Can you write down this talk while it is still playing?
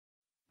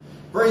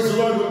Praise the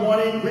Lord, good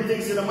morning.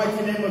 Greetings in the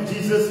mighty name of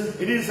Jesus.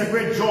 It is a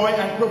great joy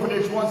and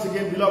privilege once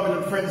again, beloved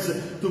and friends,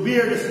 to be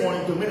here this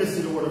morning to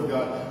minister the word of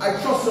God.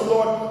 I trust the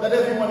Lord that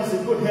everyone is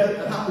in good health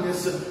and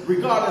happiness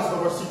regardless of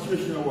our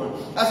situation in the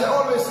world. As I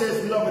always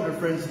say, beloved and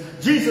friends,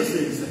 Jesus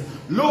is,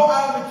 lo,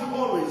 I am with you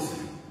always.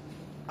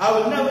 I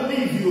will never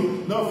leave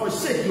you nor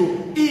forsake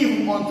you,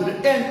 even unto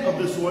the end of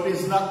this world.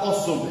 It's not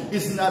awesome,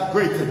 it's not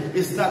great,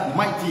 it's not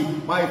mighty,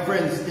 my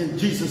friends, in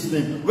Jesus'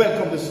 name.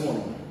 Welcome this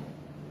morning.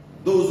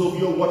 Those of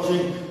you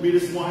watching me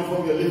this morning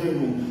from your living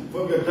room,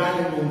 from your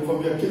dining room,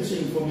 from your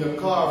kitchen, from your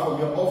car, from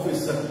your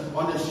office,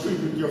 on the street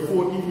with your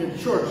phone, even in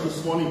church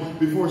this morning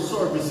before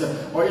service,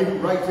 or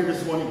even right here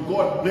this morning,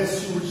 God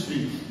bless you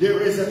richly. There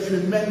is a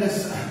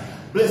tremendous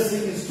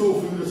blessing in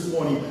store for you this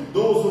morning.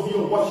 Those of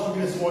you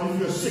watching me this morning, if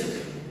you're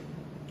sick,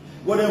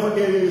 whatever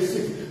area you're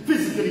sick,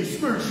 physically,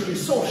 spiritually,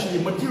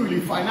 socially, materially,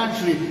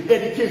 financially,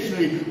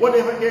 educationally,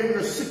 whatever area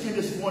you're sick in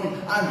this morning,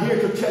 I'm here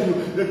to tell you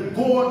that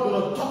God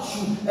will touch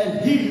you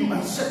and heal you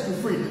and set you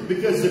free,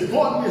 because the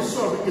God we are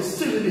serving is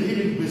still in the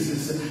healing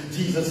business.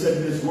 Jesus said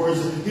in his words,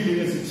 healing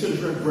is the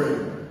children's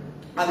bread.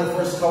 And the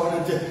first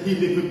covenant he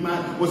made with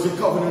man was a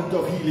covenant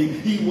of healing.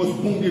 He was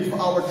wounded for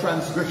our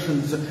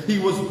transgressions. He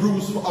was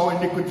bruised for our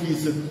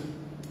iniquities.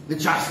 The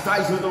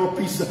chastisement of our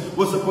peace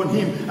was upon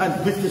him,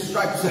 and with his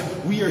stripes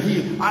we are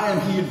healed. I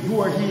am healed,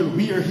 you are healed,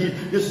 we are healed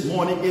this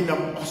morning in the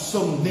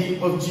awesome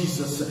name of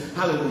Jesus.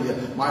 Hallelujah.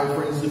 My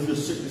friends, if you're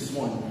sick this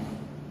morning,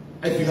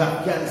 if you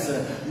have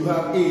cancer, you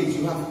have AIDS,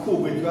 you have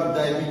COVID, you have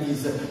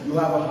diabetes, you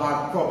have a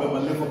heart problem, a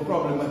liver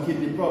problem, a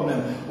kidney problem,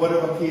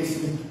 whatever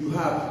case you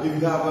have,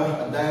 if you have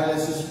a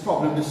dialysis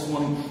problem this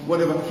morning,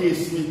 whatever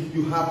case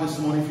you have this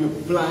morning, if you're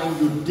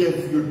blind, you're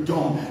deaf, you're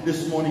dumb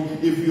this morning,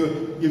 if you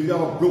have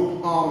a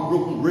broken arm,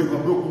 broken rib, a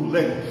broken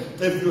leg,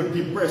 if you're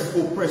depressed,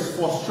 oppressed,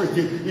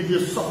 frustrated, if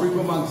you're suffering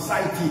from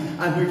anxiety,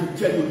 I'm here to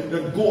tell you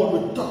that God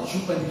will touch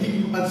you and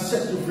heal you and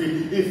set you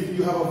free. If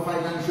you have a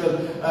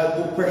financial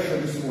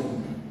oppression this morning,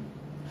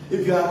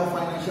 if you have a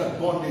financial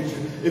bondage,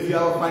 if you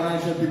have a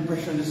financial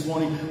depression this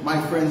morning, my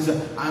friends,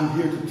 I'm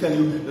here to tell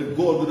you that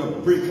God will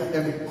break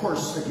every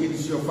curse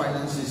against your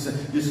finances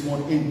this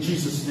morning in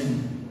Jesus'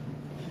 name.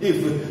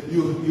 If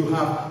you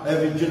have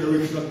every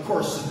generational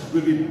curse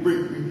will be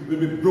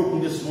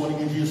broken this morning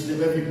in Jesus'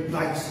 name. Every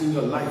blight in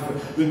your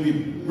life will be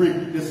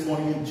broken this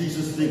morning in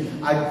Jesus'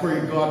 name. I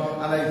pray, God,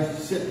 and I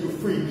set you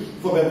free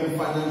from every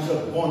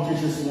financial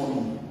bondage this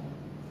morning.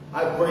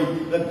 I pray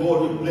that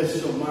God will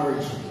bless your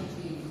marriage,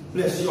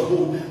 bless your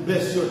home,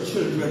 bless your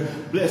children,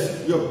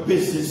 bless your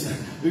business.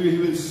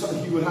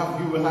 You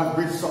will have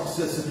great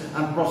success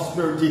and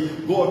prosperity.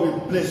 God will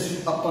bless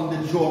you upon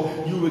the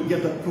job. You will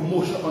get a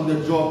promotion on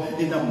the job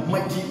in the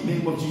mighty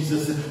name of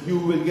Jesus. You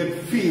will get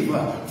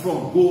favor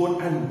from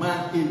God and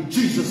man in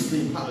Jesus'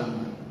 name. Hallelujah.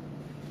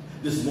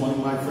 This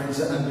morning, my friends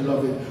and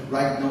beloved,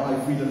 right now I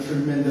feel a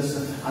tremendous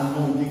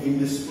anointing in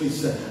this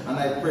place. And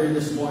I pray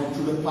this morning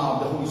through the power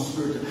of the Holy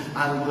Spirit,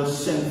 I'm going to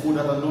send for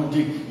that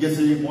anointing.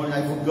 Yesterday morning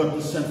I forgot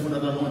to send for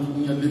that anointing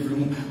in your living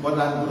room, but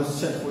I'm going to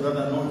send for that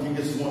anointing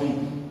this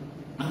morning.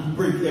 And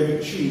break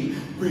every chain,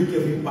 break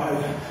every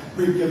barrier,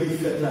 break every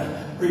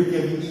fetter, break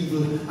every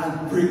evil,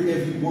 and break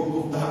every work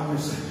of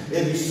darkness,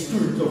 every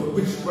spirit of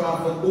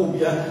witchcraft and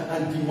obia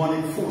and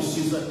demonic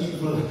forces and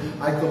evil.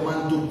 I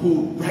command to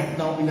go right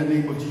now in the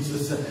name of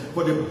Jesus.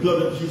 For the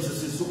blood of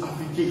Jesus is so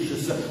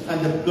efficacious,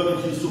 and the blood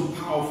of Jesus is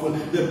so powerful.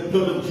 The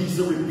blood of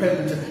Jesus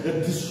repellent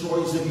that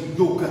destroys every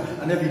yoke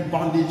and every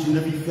bondage and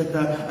every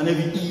fetter and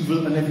every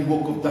evil and every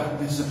work of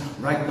darkness.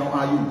 Right now,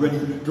 are you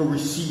ready to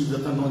receive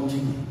that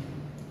anointing?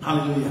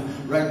 Hallelujah.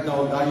 Right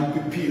now, are you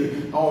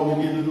prepared? All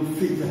you need a little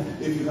faith.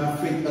 If you have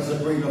faith as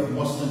a grain of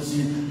mustard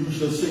seed, you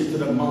shall say to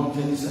the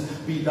mountains,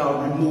 be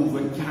thou removed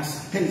and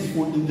cast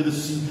henceforth into the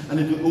sea,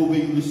 and it will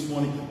obey you this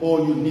morning.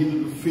 All you need a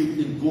little faith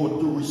in God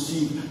to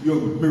receive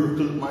your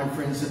miracle, my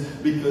friends,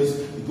 because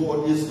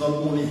God is not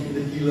only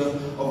the healer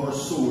of our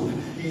soul,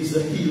 he is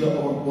the healer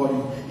of our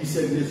body. He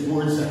said in his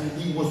words,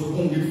 he was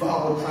wounded for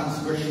our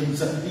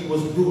transgressions, he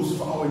was bruised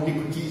for our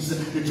iniquities,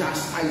 the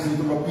chastisement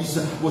of our peace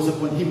was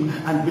upon him,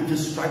 and with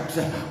his stripes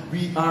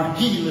we are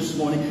healed this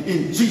morning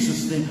in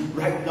Jesus' name.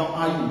 Right now,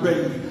 are you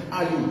ready?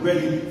 Are you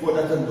ready for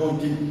that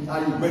anointing? Are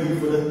you ready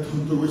for that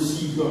to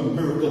receive your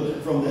miracle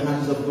from the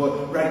hands of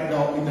God? Right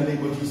now, in the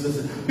name of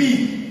Jesus, be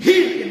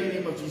healed in the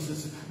name of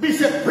Jesus. Be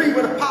set free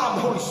by the power of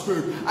the Holy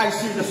Spirit. I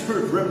see in the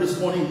spirit realm this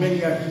morning,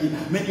 many are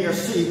healed, many are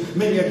saved,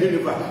 many are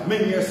delivered,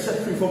 many are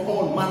set free from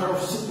all manner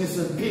of sickness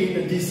and pain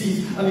and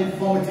disease and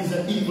infirmities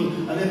and evil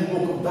and any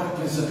work of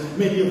darkness.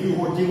 Many of you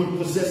who are demon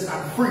possessed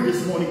are free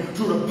this morning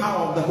through the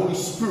power of the Holy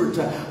Spirit.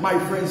 My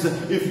friends,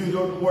 if you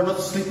were not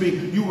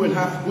sleeping, you will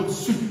have good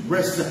sweet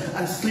rest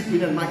and sleep in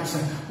the night.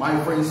 My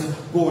friends,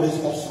 God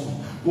is awesome.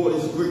 God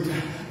is great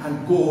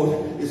and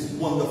God is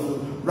wonderful.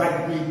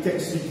 Write me,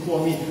 text me,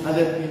 call me, and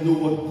let me know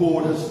what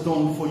God has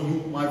done for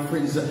you, my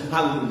friends.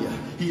 Hallelujah.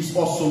 He's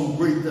awesome,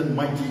 great, and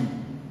mighty.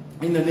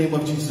 In the name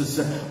of Jesus,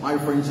 my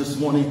friends, this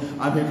morning,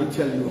 I'm here to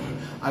tell you,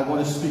 I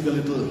want to speak a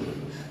little,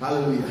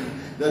 hallelujah,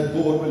 that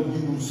God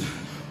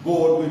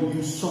will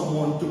use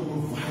someone to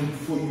provide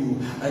for you.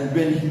 And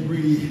when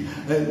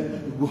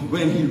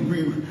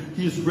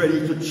he's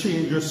ready to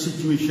change your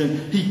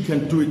situation, he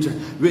can do it.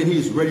 When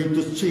he's ready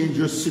to change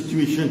your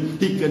situation,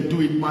 he can do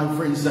it, my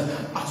friends.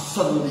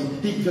 Suddenly,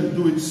 he can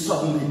do it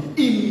suddenly.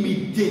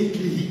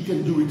 Immediately, he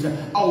can do it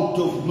out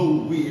of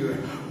nowhere.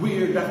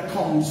 Where that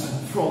comes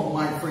from,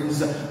 my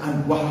friends.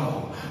 And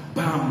wow,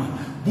 bam,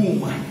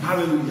 boom,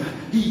 hallelujah.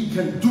 He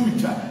can do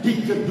it.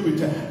 He can do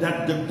it.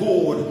 That the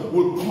God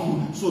will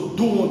come. So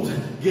don't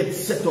get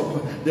set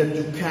up that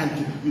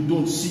you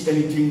don't see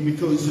anything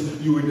because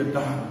you're in a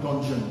dark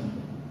dungeon.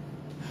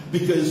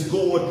 Because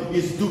God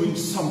is doing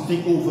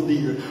something over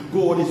there.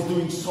 God is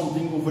doing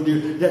something over there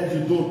that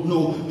you don't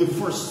know the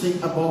first thing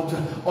about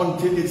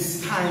until it's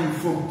time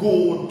for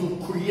God to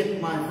create,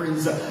 my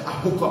friends, a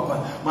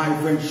hookup. My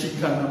friend,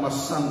 Shikana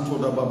Masanto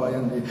da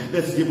Babayande.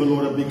 Let's give the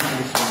Lord a big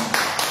hand this morning.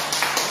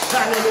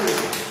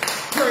 Hallelujah.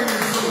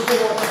 Praise the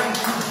Lord. Thank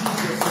you,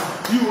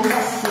 Jesus. You are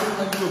awesome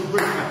and you're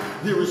great.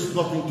 There is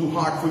nothing too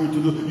hard for you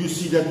to do. You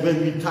see that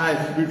when we try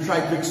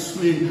to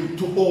explain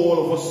to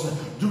all of us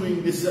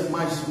doing this,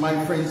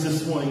 my friends,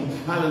 this morning,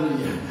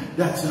 hallelujah,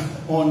 that's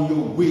on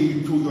your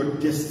way to your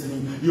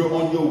destiny. You're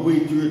on your way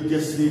to your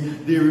destiny.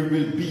 There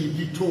will be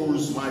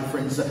detours, my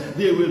friends.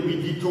 There will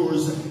be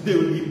detours. There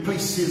will be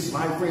places,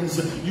 my friends,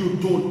 you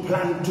don't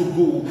plan to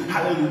go.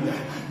 Hallelujah.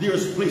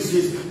 There's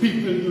places,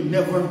 people you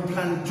never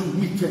plan to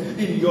meet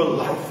in your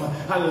life.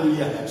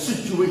 Hallelujah.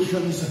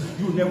 Situations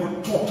you never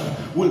thought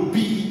will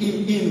be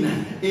in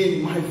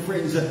my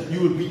friends, you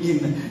will be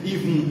in.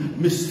 Even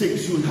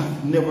mistakes you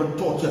have never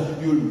thought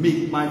you'll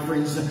make, my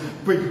friends.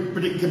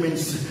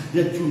 Predicaments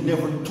that you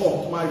never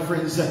thought, my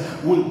friends,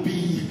 will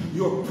be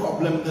your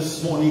problem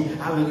this morning.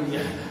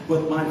 Hallelujah.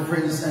 But my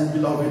friends and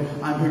beloved,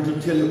 I'm here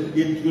to tell you,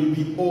 it will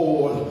be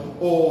all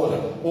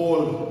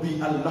be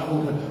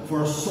allowed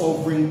for a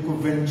sovereign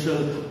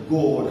providential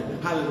God.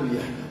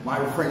 Hallelujah. My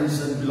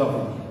friends and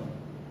beloved,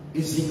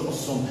 is it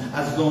awesome?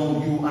 As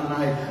long you and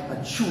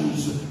I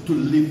choose to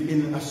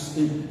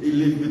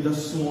live with a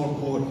small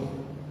God,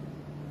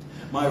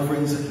 my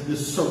friends, the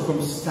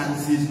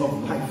circumstances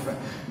of life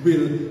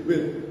will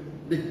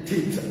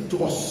dictate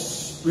to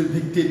us,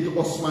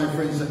 my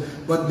friends.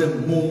 But the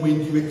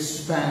moment you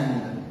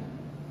expand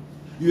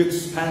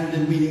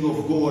the meaning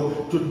of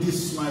God to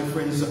this, my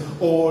friends,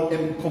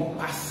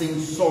 all-encompassing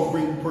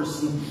sovereign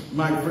person,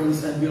 my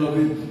friends and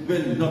beloved,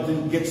 when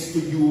nothing gets to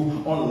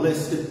you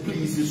unless it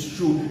pleases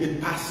you,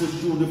 it passes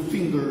through the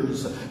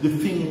fingers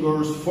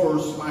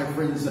first, my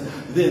friends,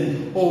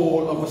 then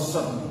all of a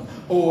sudden,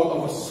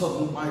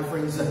 my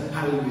friends,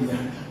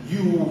 hallelujah,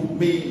 you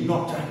may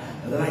not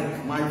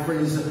like, my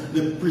friends,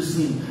 the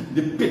prison,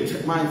 the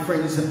pit, my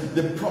friends,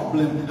 the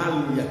problem,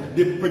 hallelujah,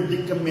 the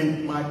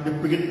predicaments,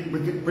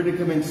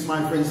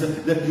 my friends,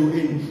 that you're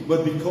in.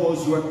 But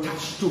because you are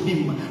attached to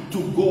Him,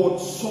 to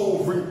God's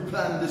sovereign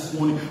plan this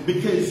morning,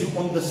 because you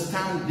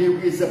understand there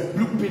is a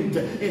blueprint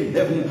in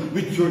heaven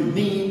with your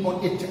name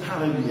on it,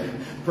 hallelujah.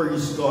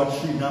 Praise God.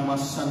 And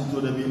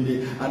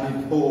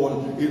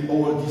it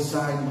all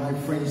designed, my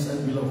friends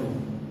and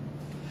beloved.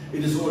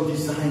 It is all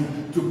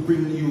designed to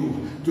bring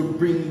you to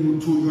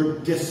your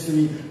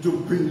destiny,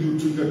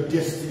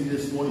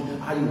 this morning.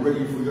 Are you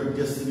ready for your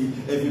destiny?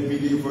 Every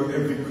believer,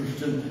 every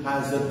Christian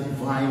has a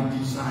divine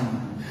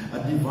design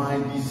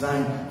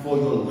for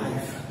your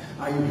life.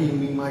 Are you hearing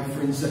me, my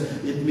friends?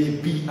 It may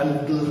be a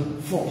little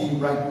foggy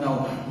right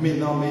now.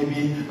 Maybe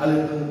a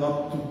little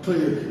not too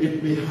clear.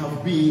 It may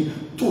have been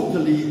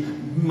totally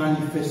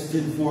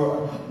manifested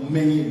for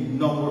many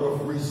number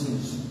of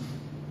reasons,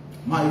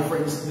 my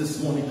friends,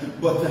 this morning.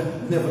 But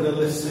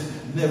nevertheless,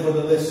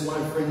 my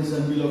friends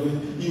and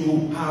beloved,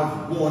 you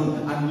have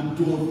won, and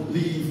you don't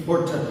leave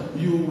out.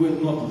 You will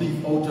not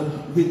leave out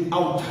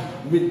without,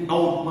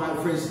 my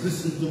friends,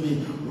 listen to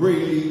me.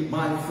 Really,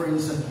 my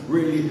friends,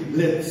 really,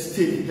 let's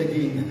take it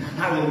again.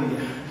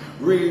 Hallelujah.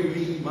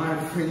 Really, my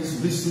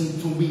friends, listen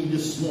to me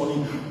this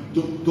morning.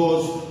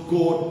 Does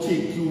God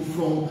take you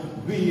from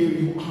where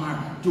you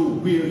are to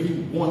where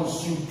He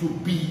wants you to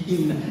be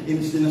in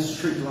a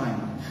straight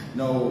line?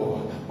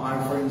 No, my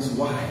friends,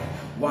 why?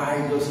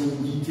 Why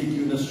doesn't He take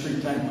you in a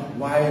straight line?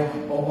 Why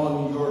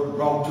on your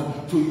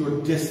route to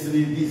your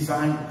destiny,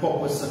 design,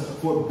 purpose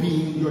for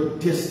being your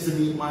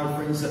destiny, my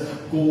friends?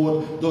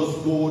 Does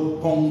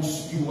God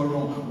bounce you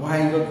around?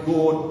 Why does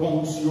God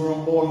bounce you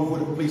around all over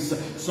the place?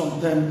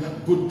 Sometimes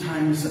good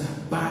times,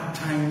 bad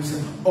times,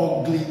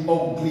 ugly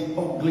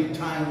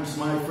times,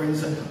 my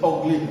friends.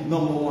 Ugly,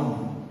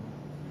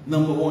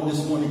 Number one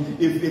this morning,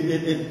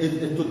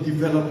 to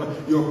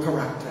develop your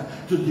character.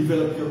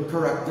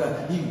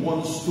 He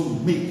wants to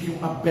make you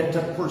a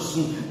better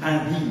person,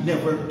 and He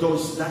never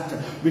does that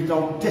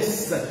without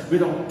tests,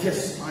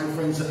 my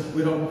friends,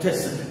 without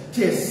tests.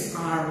 Tests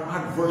are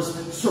adverse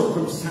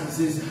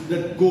circumstances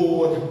that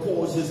God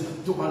causes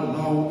to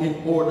allow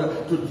in order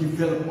to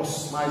develop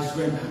us, my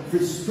friend,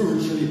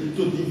 spiritually,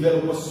 to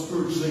develop us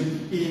spiritually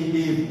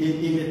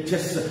in a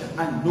test,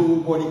 and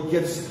nobody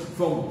gets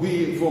from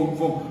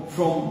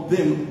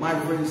them, my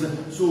friends.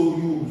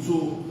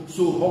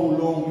 So how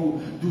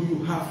long do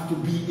you have to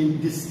be in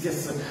this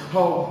test?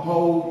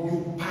 How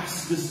you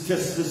pass this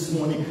test this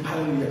morning?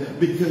 Hallelujah.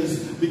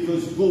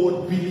 Because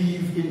God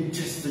believes in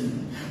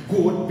testing.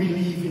 God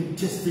believes in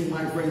testing,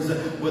 my friends.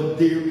 But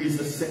there is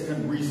a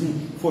second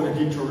reason for the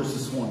detours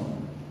this morning.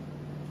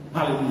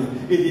 Hallelujah.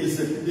 This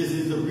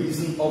is the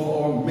reason of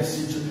our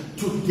message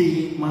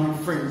today, my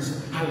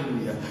friends.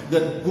 Hallelujah.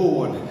 That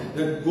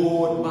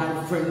God,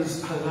 my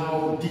friends,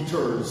 allow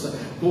detours.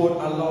 God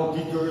allow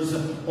detours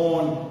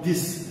on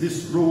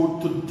this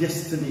road to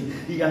destiny.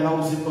 He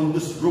allows it on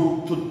this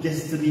road to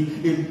destiny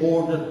in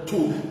order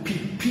to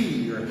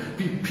prepare,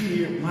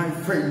 my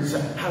friends.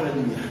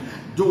 Hallelujah.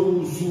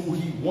 Those who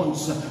he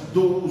wants,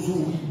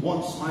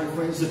 my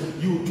friends,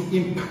 you to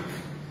impact.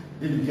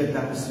 Did you get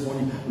that this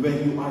morning?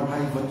 When you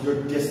arrive at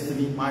your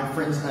destiny, my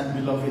friends and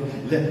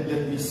beloved,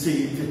 let me say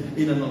it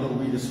in another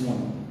way this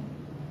morning.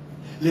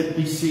 Let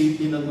me say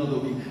it in another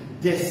way.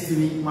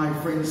 Destiny, my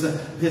friends,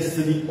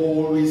 destiny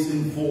always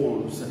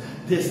involves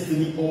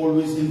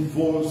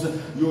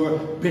your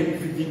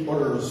benefiting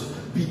others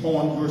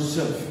beyond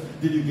yourself.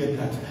 Did you get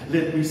that?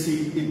 Let me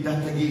say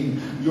that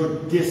again.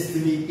 Your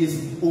destiny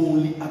is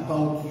only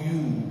about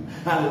you.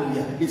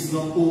 Hallelujah. It's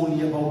not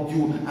only about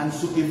you. And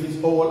so if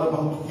it's all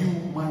about you,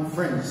 my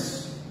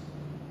friends,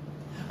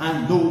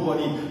 and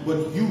nobody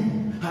but you,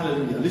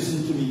 hallelujah,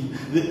 listen to me,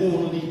 the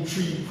only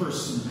three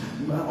person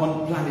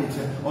on planet,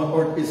 on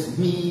earth is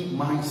me,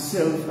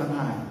 myself, and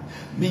I.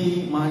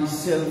 Me,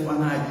 myself,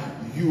 and I.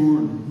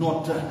 You're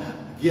not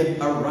yet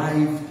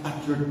arrived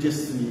at your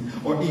destiny,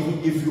 or even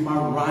if you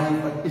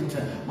arrive at it,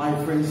 my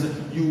friends,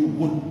 you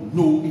wouldn't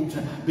know it,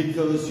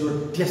 because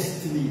your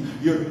destiny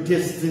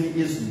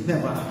is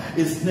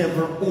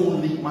never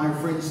only, my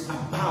friends,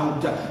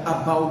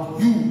 about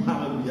you.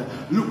 Hallelujah.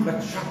 Look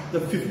at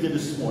chapter 50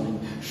 this morning.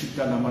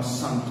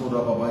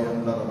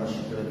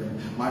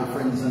 My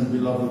friends and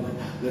beloved,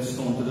 let's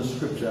turn to the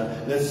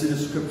scripture. Let's see the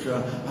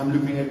scripture I'm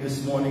looking at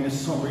this morning, a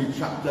summary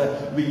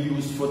chapter we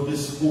use for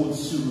this whole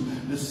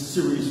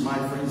series, my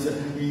friends.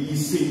 He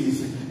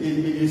says, it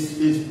is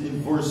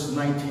in verse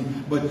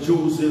 19, but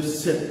Joseph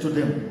said to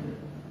them,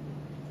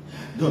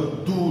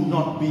 do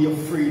not be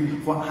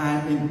afraid, for I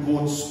am in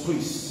God's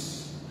place.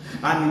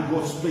 I'm in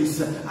God's place.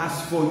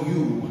 As for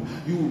you,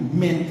 you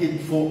meant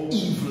it for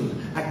evil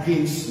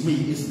against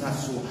me. Is that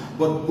so?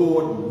 But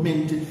God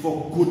meant it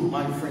for good,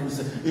 my friends,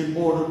 in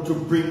order to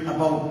bring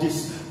about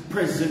this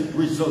present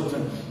result.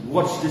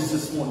 Watch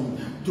this morning.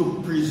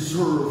 To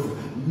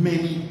preserve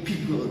many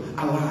people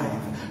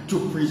alive. To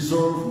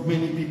preserve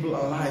many people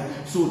alive.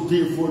 So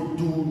therefore,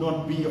 do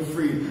not be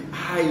afraid.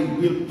 I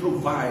will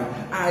provide.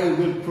 I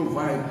will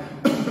provide.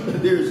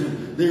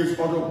 There's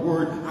other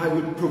word. I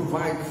will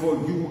provide for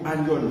you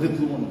and your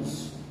little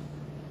ones.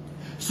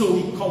 So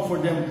he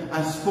comforted them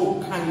and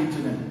spoke kindly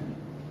to them.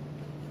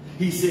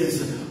 He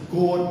says,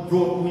 God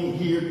brought me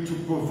here to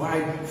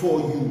provide for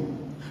you,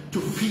 to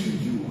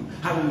feed you,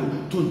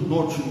 hallelujah, to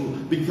nurture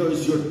you,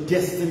 because your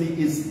destiny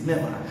is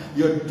never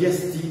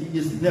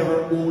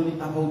only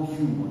about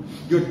you.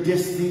 Your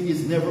destiny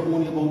is never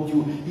only about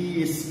you.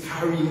 He is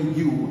carrying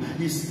you.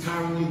 He's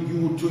carrying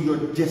you to your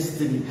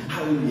destiny,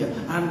 hallelujah.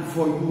 And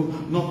for you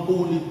not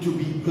only to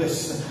be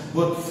blessed,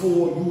 but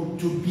for you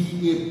to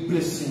be a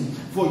blessing.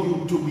 For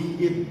you to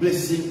be a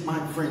blessing, my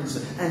friends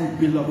and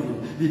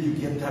beloved. Did you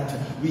get that?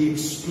 We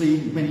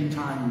explained many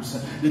times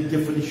the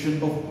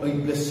definition of a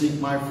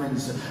blessing, my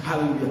friends,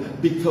 hallelujah,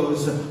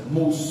 because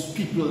most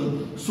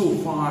people so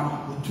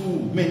far,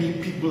 too many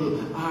people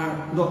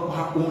are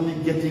only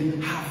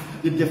getting half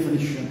the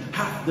definition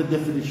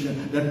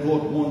that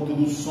God wants to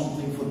do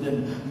something for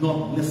them,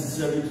 not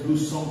necessarily to do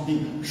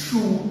something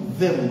through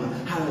them.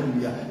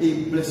 Hallelujah.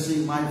 A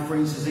blessing, my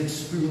friends, is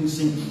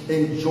experiencing,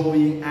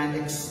 enjoying, and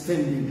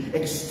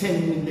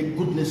extending the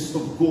goodness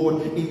of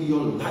God in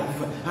your life.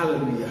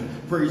 Hallelujah.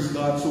 Praise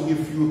God. So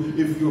if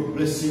your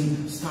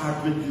blessing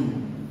starts with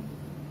you,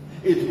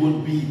 it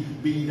won't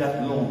be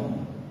that long.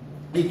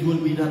 It will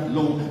be that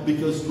long,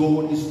 because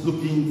God is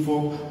looking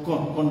for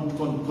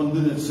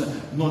conduits,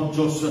 not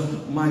just,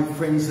 my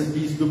friends, that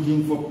He's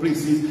looking for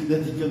places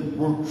that He can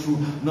work through,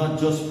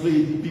 not just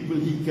people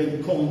He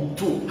can come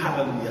to.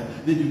 Hallelujah.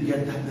 Did you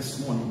get that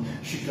this morning?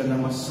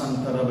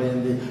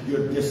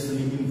 Your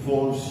destiny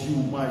involves you,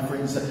 my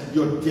friends.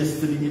 Your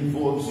destiny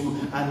involves you,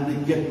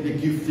 and the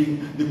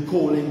gifting, the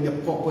calling, the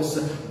purpose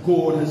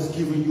God has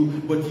given you,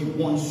 but He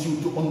wants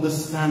you to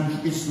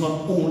understand it's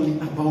not only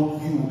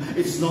about you.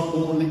 It's not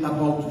only about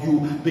about you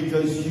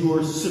because you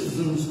are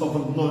citizens of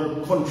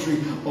another country,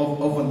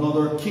 of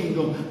another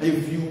kingdom.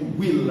 If you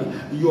will,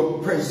 you're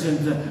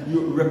present,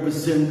 you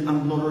represent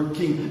another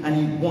king, and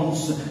he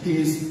wants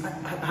his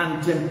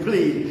anthem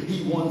played.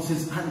 He wants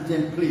his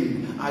anthem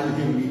played. Are you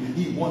hearing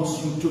me? He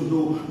wants you to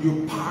know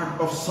you're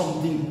part of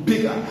something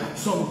bigger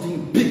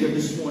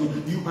this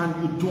morning. You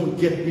don't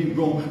get me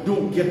wrong.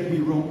 Don't get me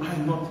wrong.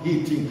 I'm not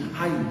hating.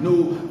 I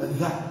know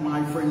that,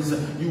 my friends,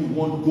 you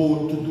want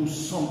God to do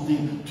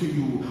something to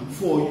you,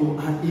 for you,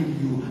 and in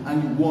you,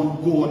 and you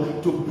want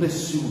God to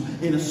bless you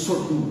in a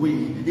certain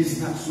way.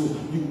 Is that so?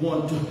 You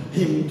want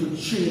him to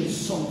change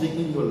something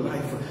in your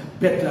life,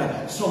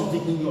 better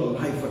something in your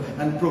life,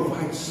 and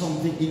provide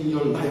something in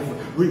your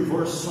life,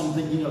 reverse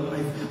something in your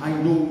life. I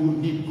know you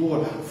need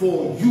God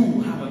for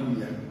you.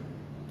 Hallelujah.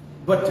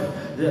 But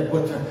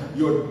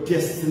your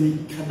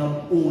destiny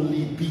cannot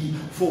only be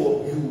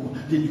for you.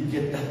 Did you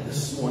get that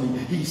this morning?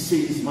 He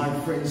says, my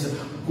friends,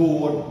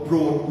 God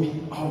brought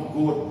me out.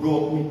 God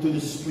brought me to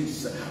this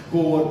place.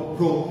 God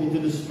brought me to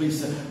this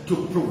place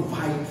to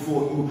provide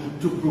for you,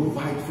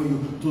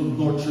 to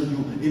nurture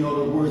you. In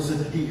other words,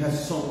 he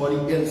has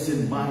somebody else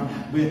in mind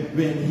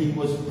when he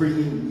was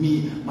bringing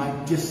me my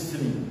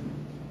destiny.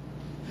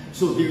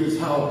 So there is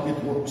how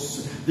it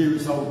works. There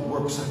is how it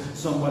works.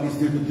 Somebody's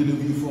there to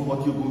deliver you from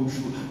what you're going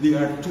through.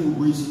 There are two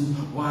reasons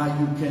why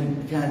you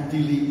can't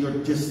delay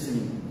your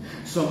destiny.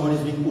 Somebody's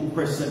been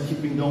oppressed and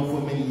keeping down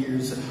for many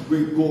years,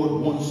 where God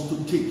wants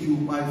to take you,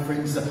 my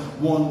friends.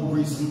 One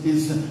reason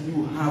is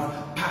you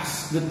have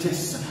passed the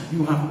test.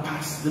 You have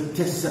passed the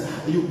test.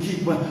 You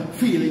keep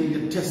failing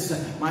the test,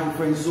 my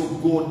friends, so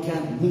God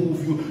can't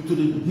move you to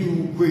the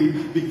new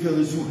grade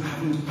because you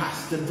haven't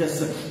passed the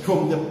test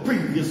from the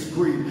previous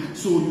grade.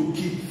 So you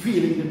keep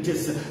failing the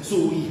test.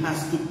 So he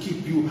has to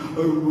keep you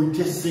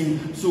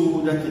retesting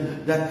so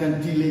that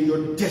can delay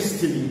your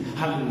destiny.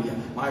 Hallelujah.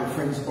 My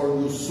friends, are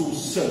you so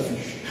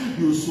selfish?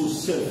 You're so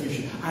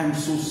selfish. I'm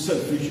so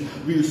selfish.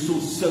 We're so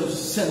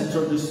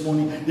self-centered this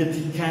morning that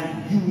he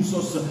can't use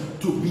us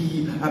to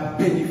be a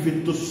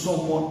benefit to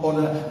someone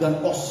other than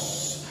us.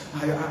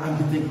 I'm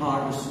hitting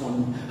hard this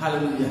morning.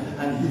 Hallelujah.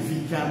 And if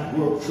he can't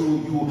work through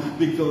you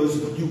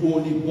because you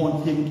only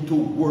want him to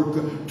work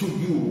to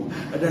you,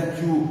 that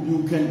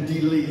you can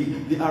delay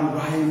the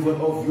arrival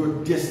of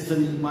your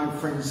destiny, my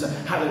friends.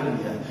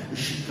 Hallelujah.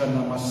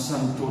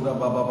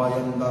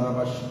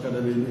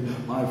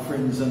 My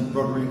friends and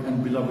brethren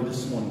and beloved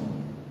this morning,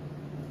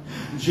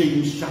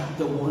 James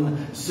chapter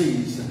 1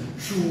 says,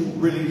 true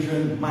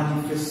religion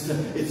manifests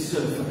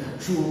itself.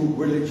 True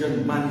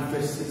religion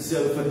manifests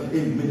itself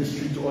in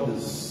ministry to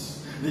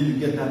others. Did you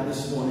get that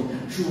this morning?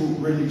 True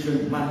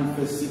religion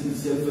manifests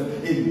itself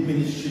in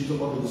ministry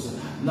to others.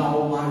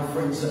 Now, my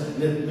friends,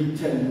 let me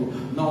tell you.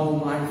 Now,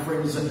 my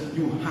friends,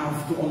 you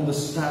have to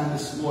understand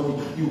this morning.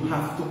 You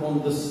have to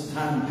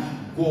understand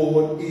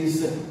God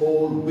is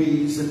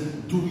always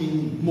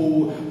doing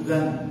more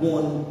than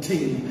one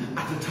thing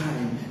at a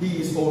time.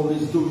 He is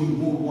always doing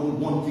more than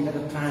one thing at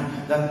a time.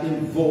 That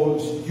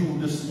involves you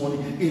this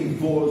morning,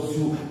 involves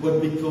you.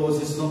 But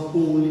because it's not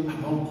only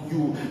about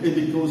you,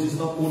 because it's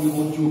not only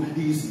about you,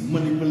 He's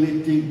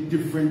manipulating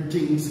different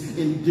things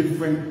in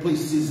different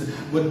places,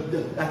 but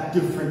at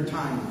different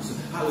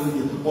times.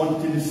 Hallelujah.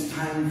 Until it's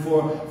time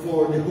for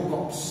the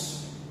hookups.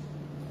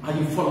 Are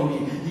you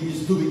following me? He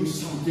is doing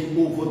something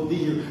over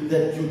there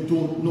that you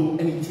don't know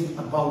anything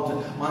about,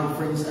 my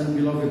friends and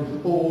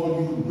beloved.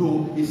 All you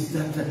know is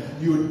that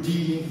you're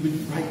dealing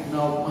with right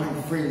now,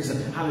 my friends.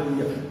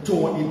 Hallelujah.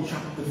 Turn in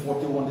chapter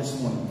 41 this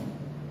morning.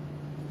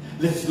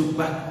 Let's look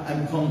back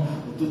and come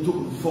to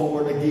look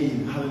forward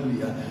again.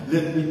 Hallelujah.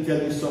 Let me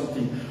tell you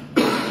something.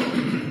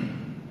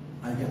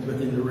 I get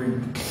wet in the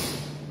rain.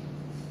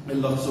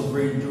 Lots of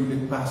rain during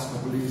the past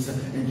couple of days,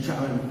 in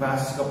the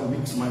past couple of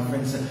weeks, my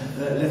friends.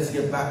 Let's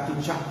get back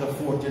to chapter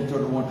 40 and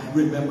 31.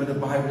 Remember the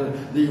Bible,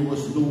 there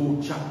was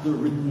no chapter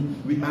written.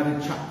 We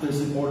added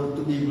chapters in order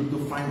to be able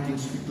to find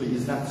things quickly.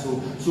 Is that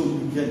so? So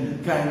you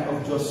can kind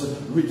of just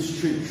read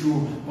straight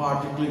through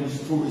particular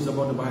stories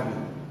about the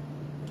Bible.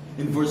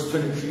 In verse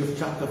 23 of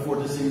chapter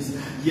 40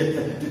 says, yet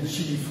the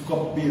chief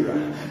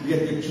cupbearer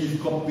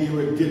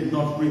did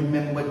not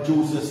remember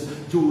Joseph,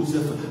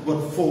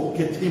 but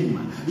forget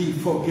him. He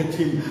forget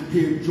him.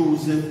 Here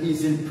Joseph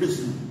is in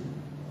prison.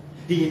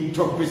 He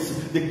interprets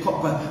the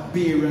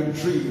cupbearer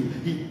dream.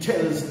 He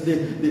tells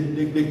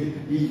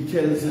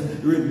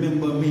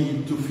remember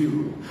me to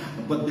Pharaoh.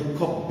 But the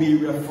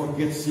cupbearer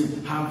forgets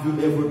him. Have you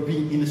ever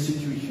been in a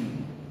situation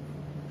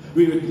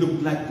where it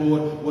looked like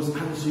God was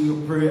answering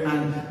your prayer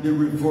and the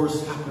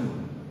reverse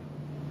happened?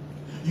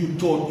 You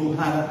thought you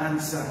had an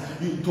answer.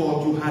 You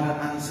thought you had an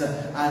answer,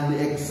 and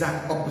the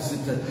exact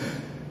opposite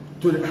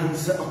to the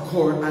answer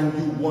occurred, and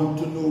you want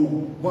to know,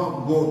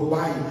 wow, God,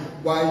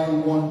 why you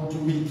want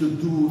me to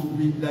do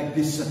like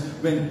this?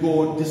 When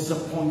God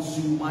disappoints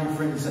you, my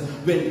friends,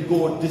 when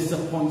God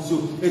disappoints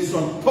you, it's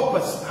on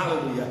purpose.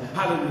 Hallelujah.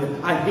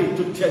 Hallelujah. I hate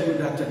to tell you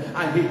that.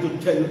 I hate to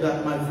tell you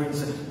that, my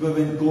friends, but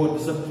when God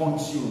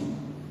disappoints you,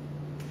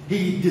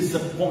 He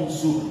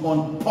disappoints you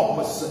on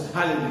purpose.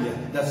 Hallelujah.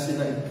 That's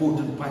an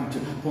important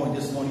point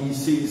this morning. He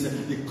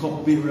says the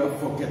cupbearer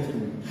forget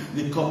him.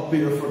 The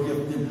cupbearer forget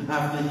him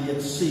after he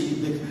had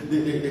saved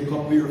the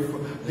cupbearer for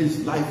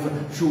his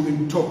life through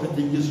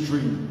interpreting his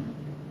dream.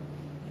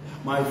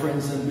 My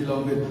friends and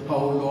beloved,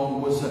 how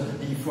long was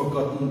he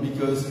forgotten?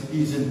 Because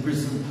he's in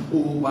prison.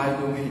 Oh, by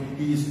the way,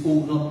 he is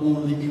not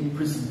only in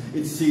prison.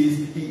 It says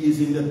he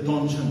is in the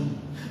dungeon.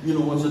 You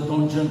know what's a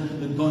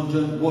dungeon? The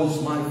dungeon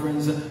was, my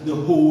friends, the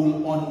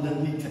hole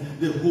underneath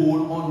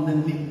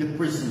the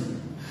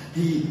prison.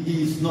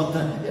 He is not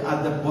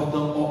at the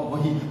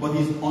bottom, but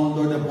he's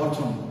under the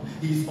bottom.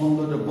 He's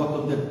under the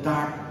bottom, the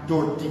dark,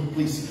 dirty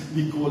place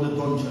we call the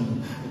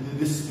dungeon.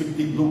 The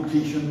specific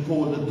location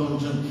called the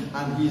dungeon,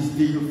 and he's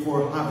there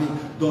for having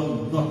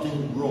done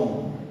nothing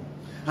wrong.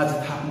 Has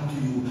it happened to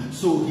you?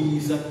 So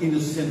he's an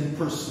innocent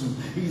person.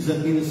 He's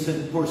an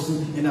innocent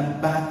person in a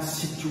bad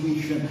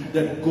situation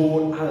that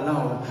God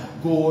allowed.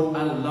 God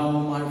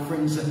allowed, my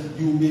friends.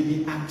 You may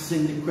be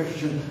asking the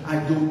question,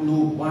 I don't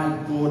know why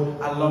God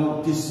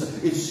allowed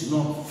this. It's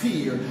not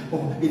fair.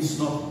 Oh, it's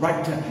not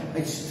right.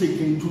 It's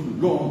taking too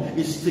long.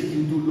 It's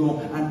taking too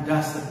long. And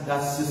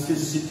that's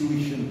his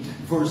situation.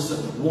 Verse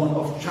 1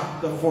 of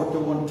chapter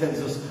 41 tells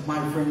us, my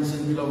friends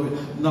and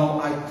beloved, now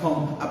I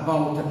come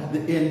about the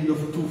end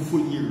of 2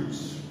 full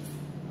years.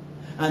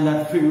 And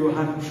that Pharaoh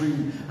had a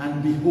dream,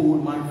 and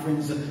behold, my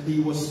friends, he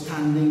was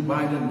standing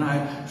by the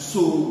Nile.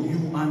 So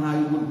you and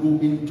I will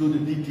go into the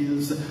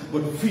details,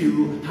 but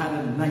Pharaoh had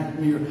a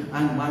nightmare,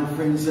 and my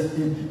friends,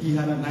 he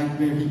had a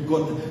nightmare. He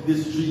got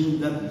this dream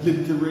that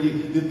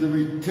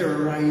literally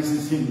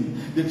terrorizes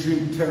him. The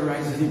dream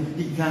terrorizes him.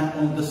 He can't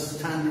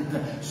understand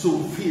it. So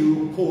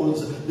Pharaoh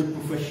calls the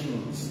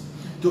professionals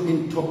to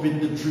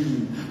interpret the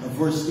dream.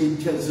 Verse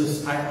 8 tells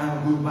us, I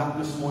am going back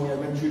this morning, I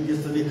went through it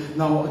yesterday.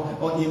 Now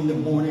in the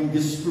morning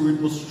the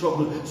spirit was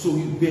troubled, so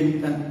he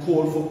went and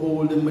called for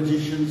all the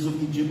magicians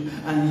of Egypt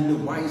and the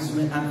wise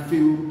men, and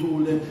Pharaoh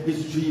told them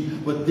his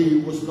dream, but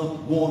there was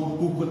not one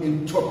who could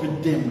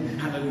interpret them.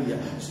 Hallelujah.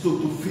 So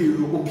to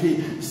Pharaoh,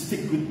 okay,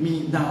 stick with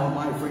me now,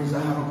 my friends, I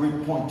have a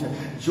great point.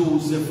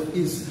 Joseph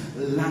is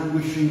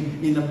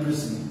languishing in a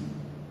prison.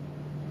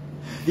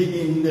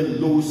 In the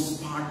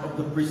lowest part of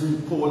the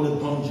prison called the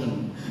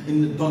dungeon.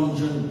 In the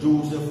dungeon,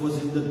 Joseph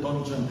was in the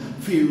dungeon.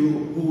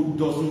 Pharaoh, who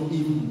doesn't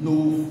even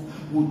know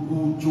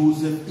who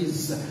Joseph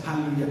is,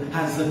 hallelujah,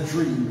 has a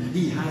dream.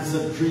 He has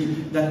a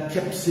dream that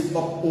keeps him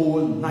up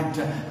all night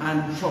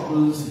and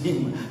troubles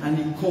him. And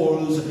he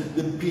calls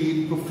the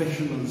paid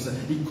professionals.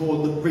 He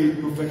called the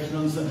paid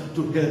professionals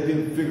to help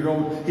him figure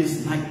out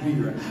his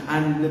nightmare.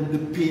 And the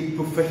paid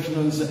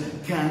professionals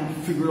can't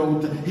figure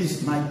out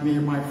his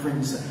nightmare, my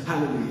friends.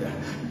 Hallelujah.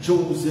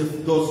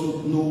 Joseph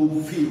doesn't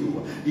know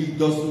Pharaoh. He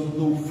doesn't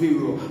know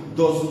Pharaoh.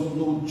 Doesn't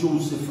know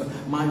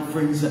Joseph. My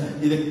friends,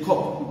 the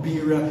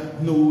cupbearer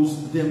knows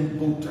them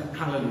both.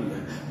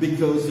 Hallelujah.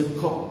 Because the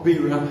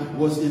cupbearer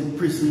was in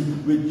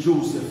prison with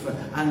Joseph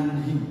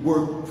and he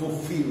worked for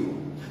Pharaoh.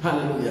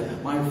 Hallelujah.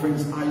 My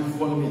friends, are you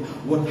following me?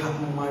 What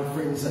happened, my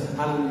friends?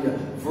 Hallelujah.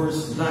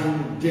 Verse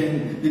 9,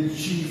 then the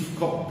chief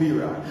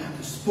cupbearer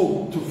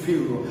spoke to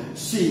Pharaoh,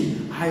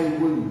 saying, I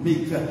will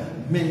make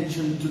a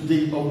mention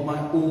today of my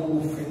own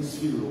offense,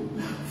 Pharaoh.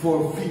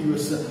 For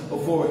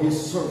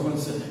his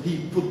servants,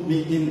 he put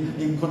me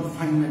in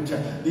confinement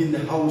in the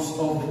house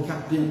of the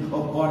captain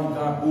of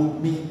bodyguard, both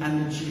me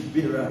and the chief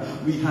bearer.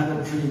 We had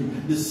a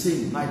dream the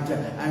same night,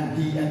 and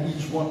he and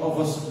each one of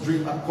us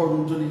dreamed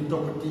according to the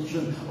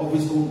interpretation of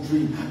his own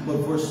dream. But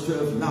verse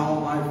 12, now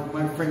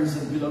my friends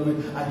and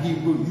beloved, a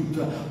Hebrew youth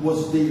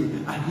was there.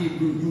 A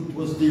Hebrew youth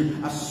was there,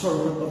 a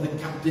servant of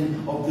the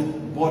captain of the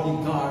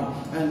bodyguard,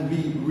 and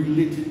we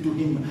related to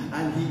him,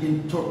 and he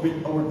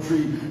interpreted our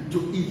dream.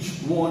 To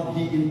each one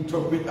he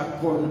interpreted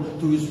according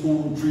to his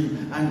own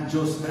dream. And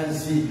just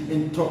as he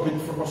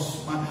interpreted for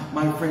us,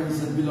 my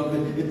friends and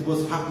beloved, it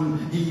was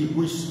happened. He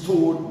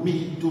restored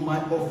me to my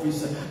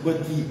office,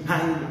 but he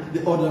handed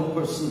the other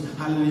person,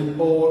 hallelujah.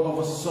 All of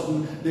a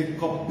sudden the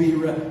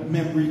cupbearer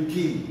memory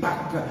came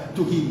back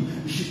to him.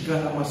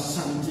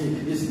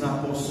 Shikaramasante, is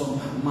that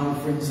awesome? My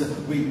friends,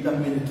 wait a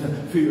minute.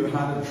 Pharaoh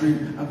had a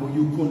dream, and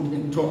you couldn't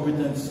interpret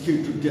and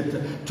scared to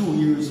death. 2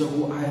 years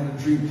ago I had a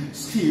dream,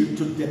 scared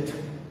to death.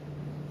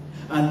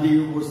 And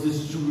there was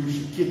this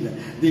Jewish kid.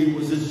 There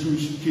was this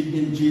Jewish kid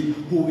in jail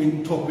who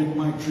interpreted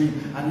my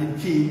dream. And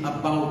it came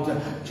about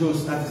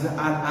just as it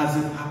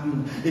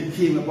happened. It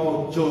came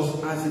about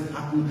just as it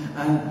happened.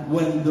 And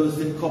when does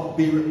the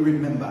cupbearer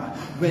remember?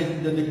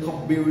 When did the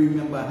cupbearer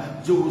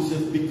remember?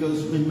 Joseph,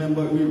 because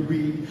remember we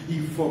read, he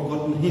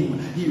forgotten him.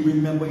 He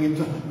remembered it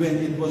when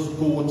it was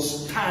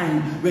God's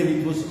time. When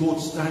it was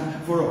God's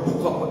time for a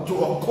hookup to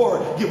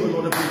occur. Give a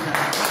lot of big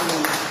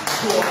hand.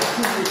 God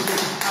created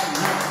a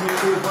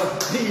nightmare over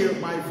there,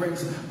 my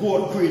friends.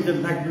 God created a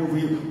nightmare over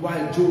here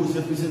while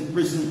Joseph is in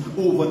prison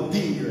over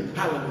there.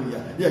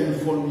 Hallelujah. Yeah, you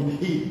follow me?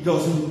 He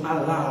doesn't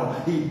allow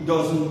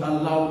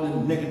the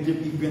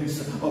negative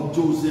events of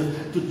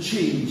Joseph to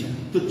change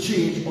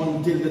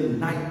until the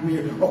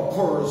nightmare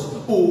occurs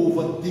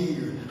over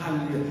there.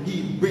 Hallelujah.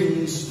 He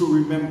brings to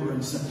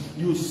remembrance.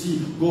 You see,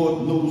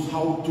 God knows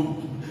how to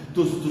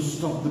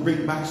stop, to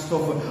bring back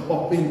stuff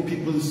up in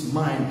people's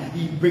mind.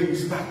 He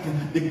brings back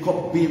the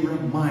cupbearer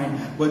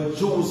mind. But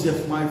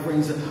Joseph, my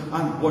friends,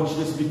 and watch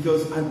this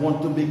because I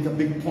want to make a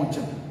big point.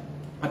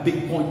 A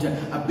big point.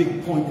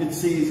 It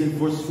says in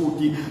verse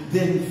 40,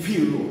 then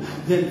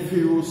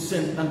Pharaoh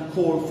sent and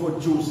called for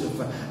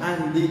Joseph,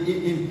 and they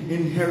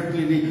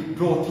inherently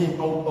brought him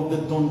out of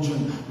the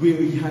dungeon where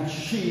he had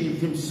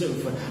shaved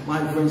himself, my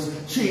friends,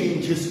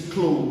 changed his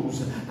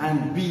clothes,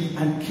 and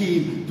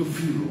came to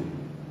Pharaoh.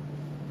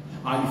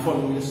 Are you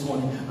following me this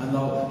morning? And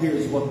now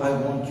here's what I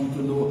want you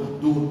to know.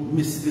 Don't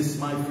miss this,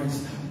 my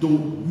friends.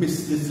 Don't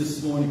miss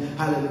this morning.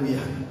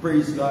 Hallelujah.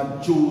 Praise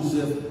God.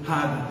 Joseph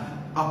had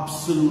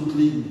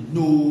absolutely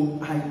no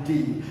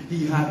idea.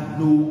 He had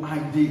no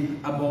idea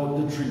about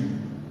the dream,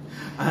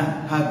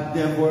 and had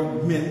never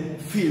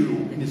met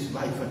Pharaoh in his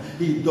life.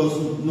 He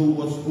doesn't know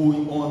what's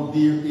going on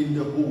there in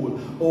the hole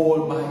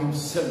all by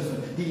himself.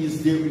 He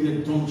is there in the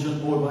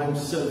dungeon all by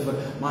himself,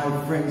 my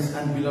friends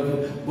and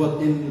beloved.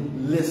 But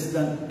in less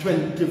than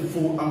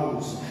 24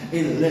 hours,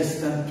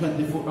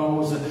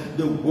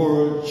 the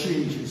world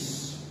changes.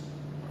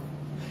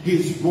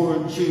 His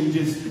word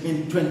changes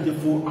in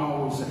 24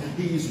 hours.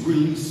 He is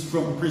released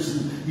from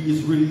prison. He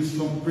is released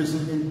from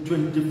prison in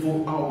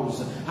 24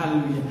 hours.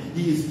 Hallelujah.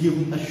 He is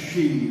given a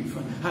shave.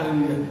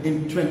 Hallelujah.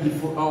 In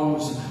 24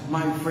 hours,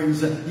 my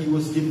friends, he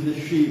was given a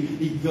shave.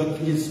 He got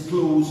his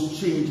clothes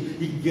changed.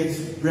 He gets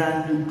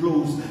brand new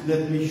clothes.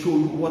 Let me show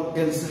you what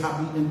else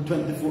happened in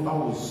 24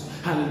 hours.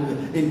 Hallelujah.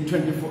 In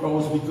 24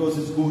 hours, because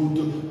it's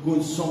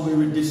going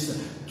somewhere in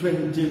this.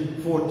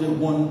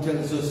 20:41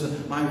 tells us,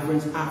 my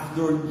friends,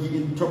 after he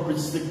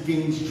interprets the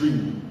king's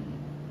dream.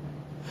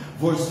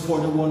 Verse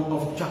 41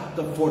 of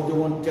chapter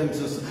 41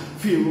 tells us,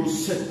 Pharaoh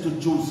said to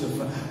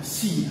Joseph,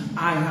 see,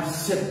 I have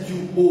set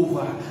you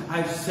over.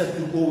 I've set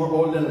you over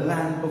all the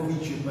land of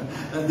Egypt.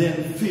 And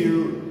then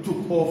Pharaoh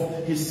took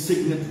off his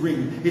signet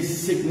ring. He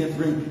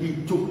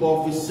took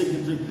off his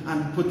signet ring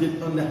and put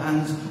it on the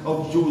hands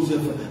of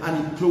Joseph. And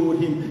he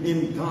clothed him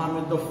in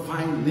garment of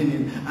fine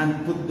linen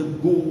and put the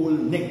gold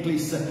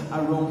necklace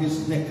around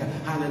his neck.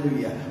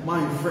 Hallelujah.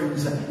 My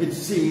friends, it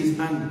says,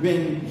 and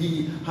when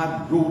he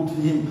had brought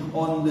him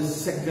on the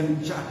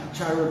second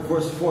chariot,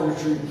 verse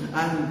 43,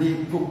 and they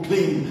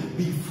proclaimed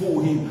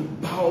before him,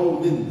 bow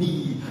the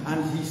knee,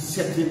 and he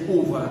set him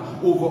over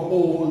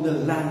all the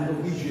land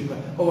of Egypt.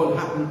 All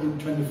happened in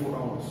 24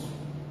 hours.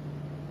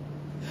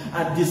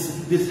 And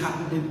this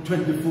happened in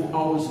 24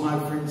 hours, my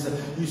friends.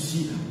 You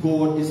see,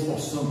 God is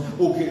awesome.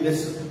 Okay,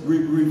 let's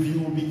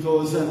review,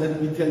 because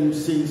let me tell you,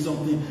 saying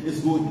something is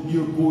good.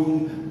 You're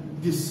going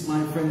this,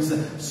 my friends,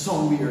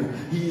 somewhere.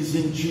 He is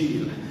in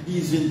jail. He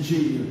is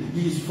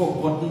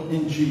forgotten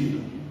in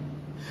jail.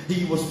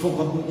 He was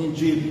forgotten in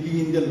jail.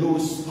 He in the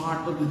lowest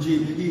part of the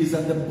jail. He is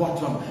at the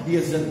bottom. He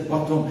is at the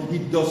bottom. He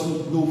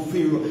doesn't know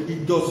Pharaoh. He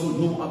doesn't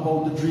know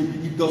about the dream.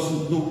 He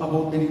doesn't know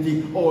about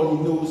anything. All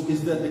he knows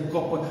is that the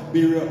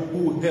cupbearer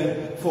who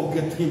had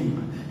forget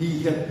him.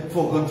 He had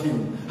forgot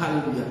him.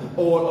 Hallelujah.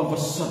 All of a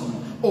sudden,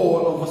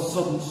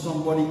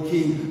 somebody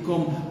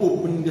come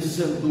open the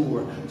cell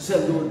door.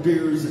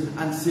 There's a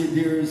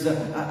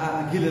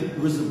gilded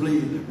razor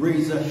blade,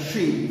 razor,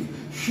 shave.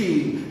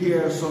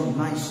 Here are some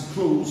nice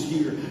clothes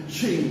here.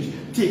 Change,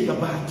 take a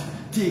bath.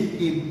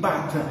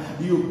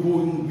 You're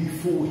going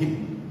before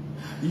him.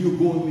 We need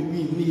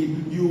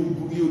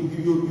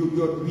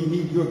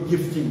your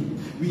gifting.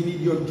 We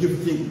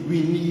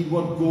need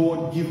what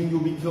God giving you,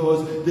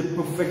 because the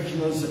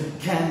professionals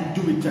can't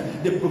do it.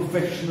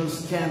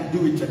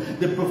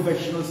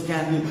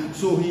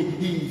 So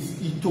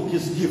he took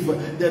his gift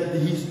that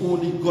he's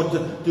only got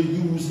to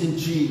use in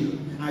jail.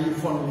 Are you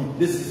following me?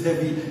 This is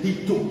heavy.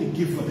 He took the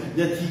gift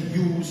that he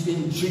used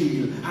in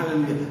jail.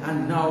 Hallelujah.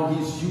 And now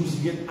he's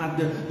using it at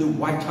the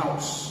White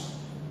House.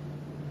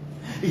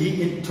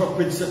 He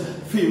interprets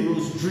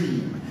Pharaoh's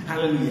dream.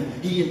 Hallelujah.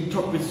 He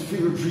interprets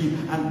Pharaoh's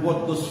dream. And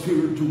what does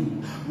Pharaoh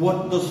do?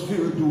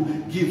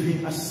 Give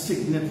him a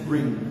signet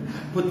ring.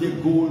 Put the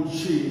gold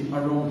chain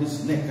around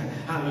his neck.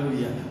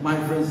 Hallelujah. My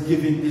friends,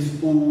 give him his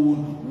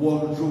own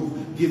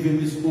wardrobe. Give him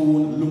his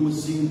own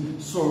limousine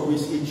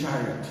service, a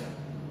chariot.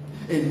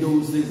 In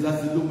those days,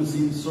 that's the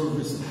limousine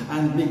service.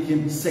 And make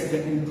him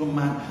second in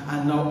command.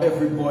 And now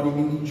everybody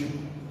in Egypt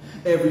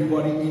is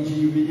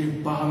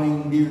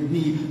bowing their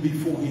knee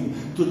before him.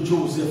 To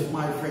Joseph,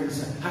 my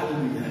friends,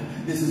 hallelujah.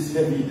 This is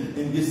heavy,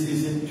 and this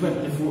is in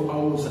 24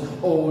 hours.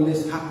 All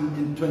this happened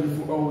in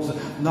 24 hours.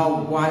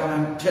 Now, why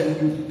I'm telling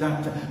you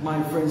that,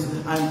 my friends,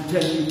 I'm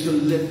telling you to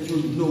let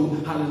you know,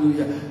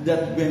 hallelujah,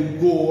 that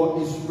when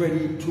God is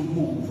ready to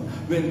move,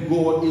 it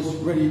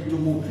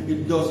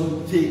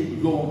doesn't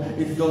take long.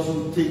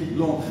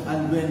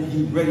 And when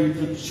He's ready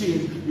to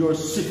change your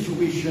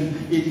situation,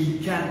 he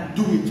can't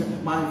do it,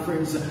 my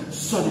friends.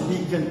 Suddenly,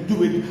 He can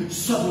do it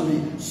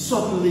suddenly,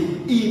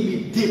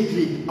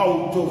 immediately,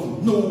 out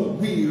of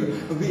nowhere,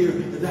 where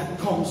that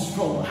comes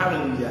from.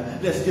 Hallelujah.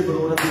 Let's give a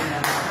Lord a big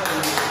hand.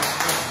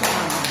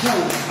 Hallelujah. Go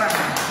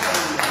back.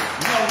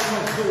 Hallelujah.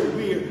 Out of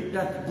somewhere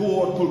that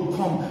God will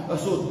come.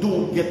 So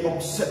don't get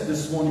upset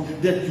this morning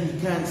that you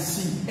can't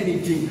see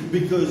anything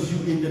because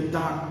you're in the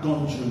dark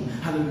dungeon.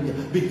 Hallelujah.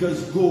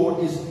 Because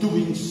God is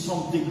doing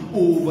something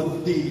over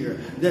there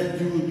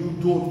that you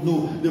don't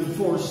know the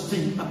first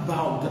thing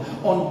about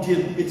until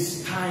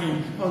it's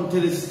time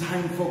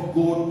for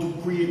God to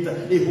create a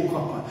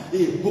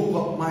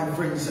hookup, my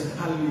friends.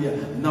 Hallelujah.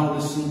 Now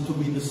listen to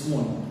me this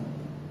morning,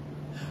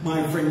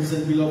 my friends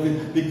and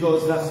beloved,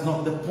 because that's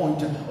not the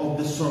point of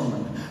the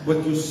sermon.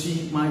 But you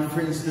see, my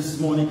friends, this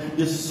morning,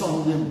 this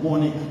Sunday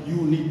morning, you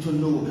need to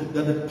know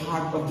that a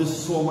part of the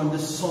sermon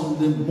this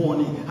Sunday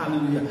morning,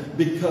 hallelujah,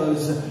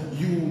 because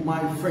you, my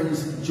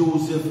friends,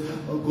 Joseph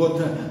got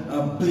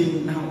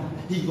blamed now.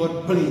 He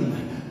got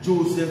blamed.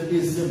 Joseph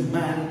is a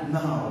man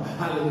now.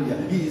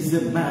 Hallelujah. He is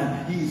a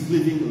man. He is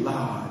living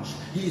large.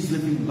 He is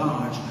living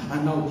large.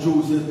 And now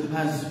Joseph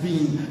has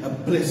been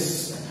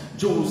blessed.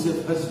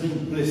 Joseph has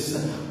been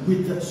blessed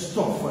with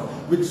stuff,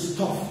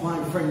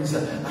 my friends,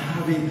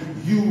 having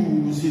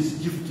used his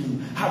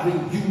gifting,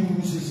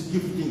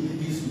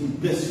 he's been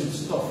blessed with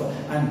stuff,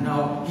 and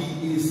now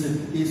he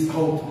is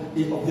out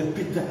of the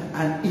pit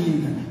and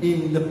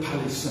in the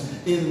palace,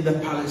 in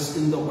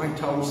the White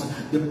House.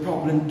 The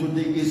problem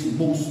today is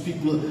most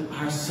people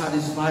are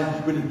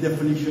satisfied with the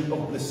definition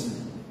of blessing.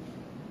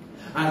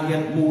 I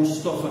get more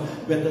stuff,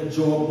 better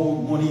job,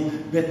 more money,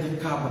 better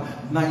car,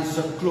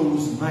 nicer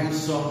clothes,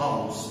 nicer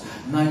house,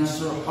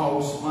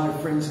 my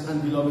friends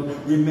and beloved.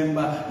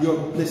 Remember, your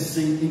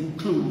blessing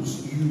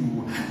includes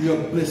you. Your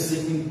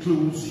blessing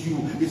includes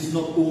you. It's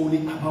not only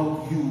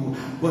about you.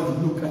 But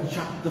look at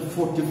chapter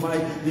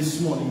 45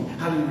 this morning.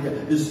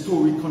 Hallelujah. The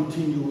story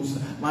continues,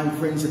 my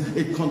friends.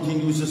 It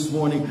continues this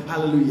morning.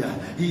 Hallelujah.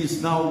 He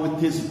is now with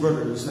his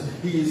brothers.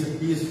 He is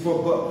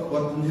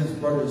forgotten his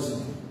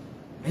brothers.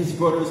 His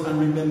brothers, and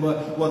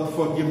remember what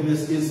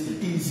forgiveness is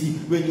easy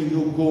when you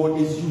know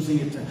God is using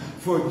it.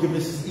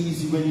 Forgiveness is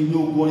easy when you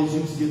know God is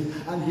using it.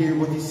 And hear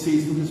what he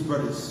says to his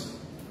brothers.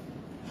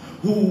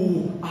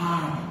 Who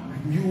are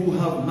you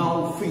have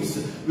now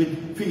faced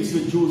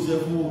with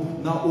Joseph, who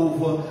now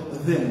over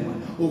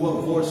them.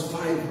 Over verse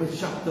 5 of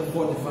chapter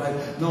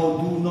 45. Now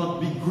do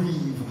not be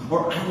grieved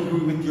or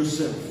angry with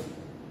yourself,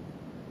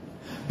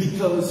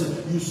 because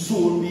you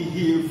sold me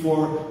here,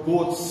 for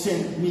God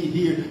sent me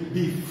here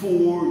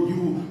before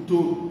you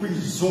to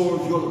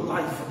preserve your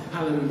life.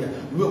 Hallelujah.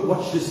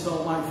 Watch this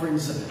now, my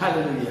friends.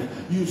 Hallelujah.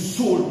 You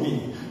sold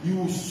me.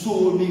 You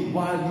sold me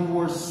while you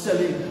were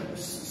selling.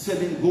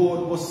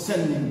 God was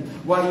sending.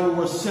 While you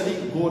were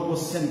selling, God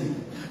was sending.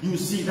 You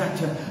see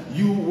that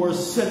you were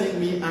selling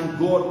me and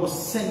God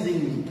was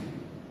sending me.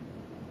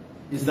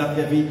 Is that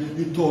heavy?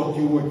 You thought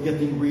you were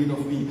getting rid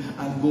of me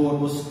and God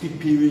was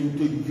preparing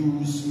to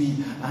use me,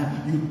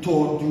 and you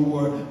thought you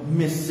were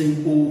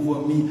messing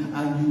over me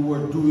and you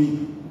were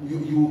doing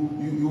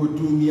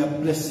me a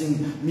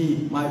blessing,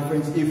 me, my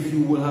friends. If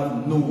you would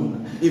have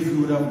known,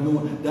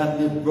 that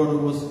the brother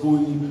was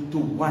going to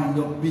wind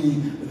up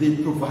being the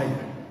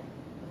provider,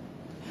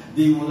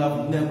 they will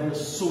have never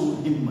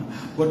sold him,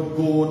 but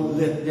God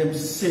let them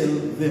sell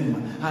them,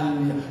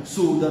 hallelujah,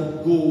 so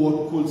that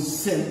God could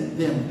send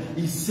them.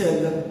 He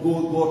said that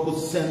God could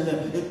send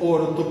them in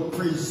order to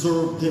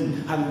preserve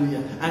them,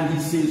 hallelujah. And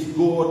he says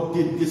God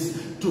did this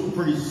to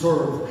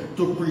preserve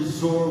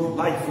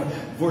life.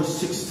 Verse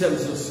 6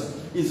 tells us,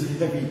 is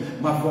heavy,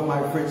 for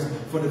my friends,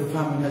 for the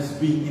famine has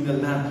been in the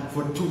land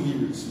for 2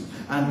 years,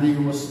 and there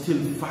was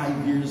still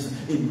 5 years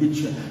in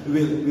which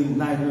will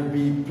neither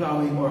be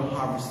plowing or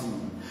harvesting.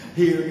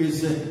 Here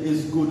is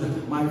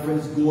good, my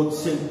friends. God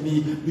sent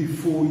me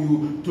before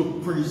you to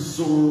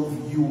preserve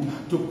you,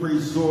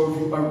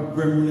 a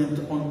remnant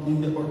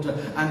in the earth,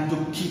 and to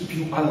keep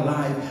you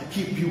alive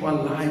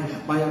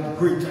by a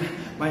great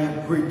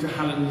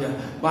hallelujah,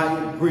 by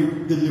a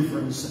great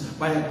deliverance.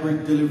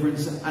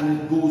 And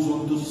it goes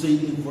on to say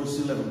in verse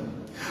 11,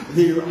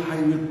 there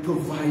I will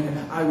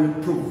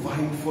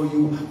provide for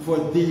you, for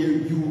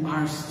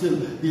there's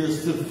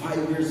still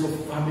 5 years of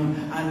famine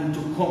and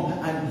to come,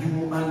 and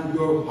you and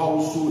your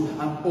household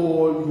and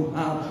all you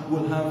have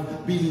will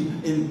have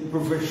been in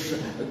provision.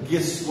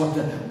 Guess what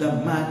the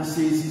man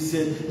says? He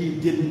said he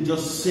didn't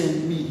just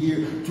send me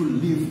here to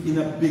live in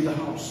a big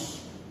house.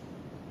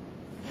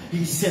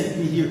 He sent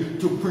me here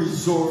to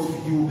preserve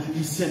you.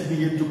 He sent me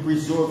here to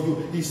preserve you.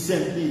 He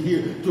sent me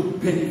here to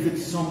benefit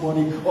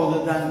somebody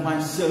other than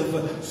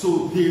myself.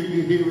 So here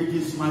it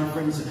is, my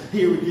friends.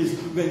 Here it is.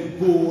 When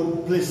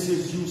God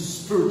blesses you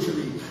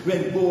spiritually,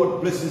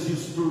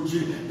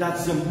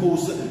 that's the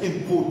most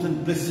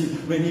important blessing.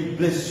 When he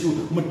blesses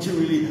you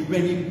materially,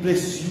 when he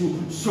blesses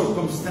you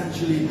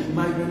circumstantially,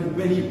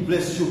 when he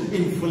blesses you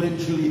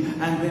influentially,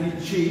 and when he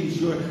changes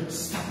your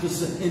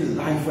status in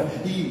life,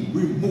 he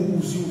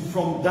removes you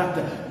from that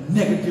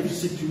negative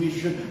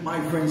situation. My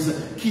friends,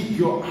 keep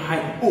your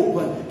eye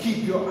open.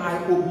 Keep your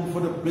eye open for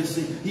the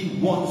blessing he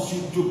wants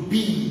you to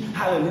be.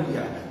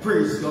 Hallelujah.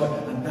 Praise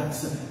God. And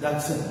that's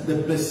the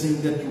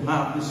blessing that you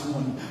have this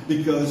morning,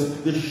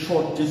 because the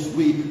shortest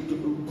way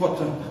to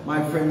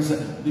my friends,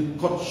 to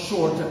cut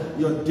short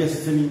your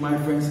destiny, my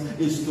friends,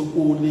 is to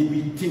only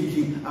be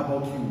thinking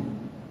about you.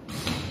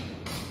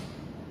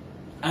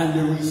 And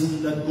the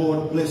reason that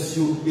God bless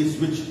you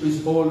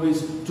is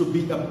always to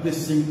be a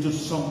blessing to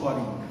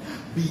somebody.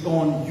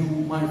 Beyond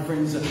you, my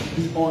friends,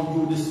 beyond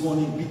you this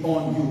morning,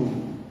 beyond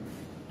you.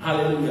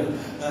 Hallelujah.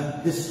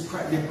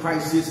 The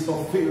crisis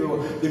of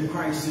Pharaoh, the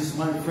crisis,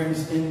 my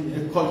friends, in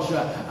the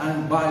culture.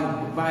 And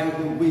by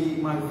the way,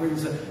 my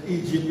friends,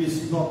 Egypt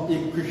is not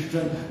a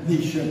Christian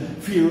nation.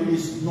 Pharaoh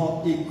is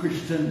not a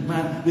Christian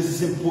man. This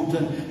is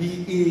important.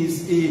 He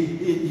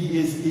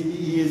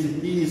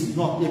is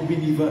not a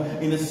believer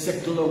in a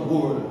secular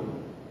world.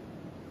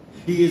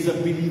 He is a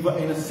believer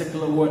in a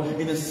secular world,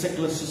 in a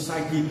secular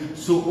society.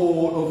 So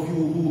all of you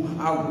who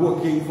are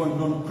working for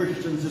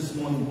non-Christians this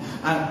morning,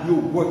 and you're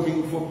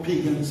working for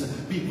pagans,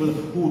 people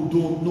who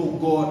don't know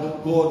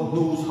God, God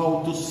knows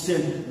how to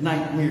send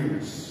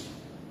nightmares.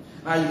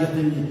 Are you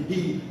getting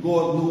me?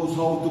 God knows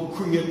how to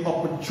create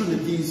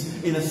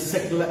opportunities in a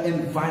secular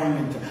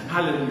environment.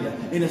 Hallelujah.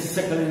 In a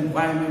secular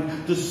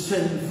environment to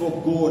send for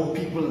God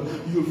people.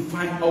 You'll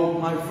find out,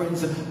 my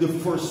friends, the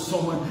first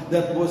sermon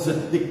that was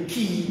the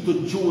key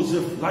to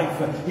Joseph's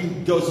life. He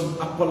doesn't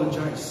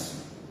apologize.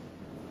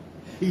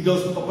 He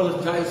doesn't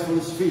apologize for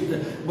his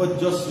faith, but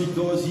just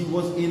because he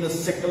was in a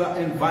secular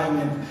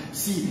environment.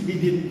 See, he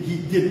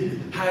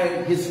didn't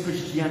hide his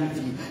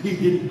Christianity. He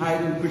didn't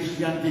hide in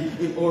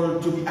Christianity in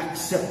order to be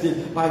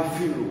accepted by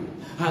Pharaoh.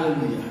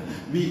 Hallelujah.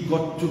 We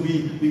got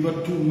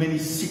too many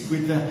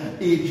secret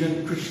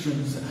agent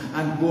Christians,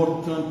 and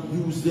God can't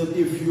use them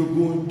if you're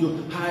going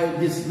to hide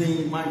His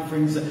name, my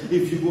friends.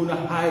 If you're going to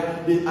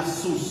hide the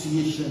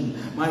association,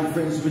 my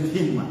friends, with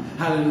Him.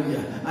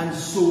 Hallelujah. And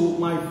so,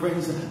 my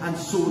friends, and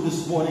so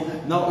this morning,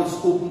 now it's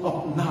open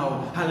up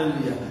now.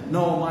 Hallelujah.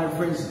 Now, my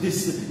friends,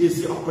 this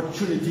is the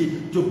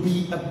opportunity to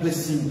be a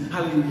blessing.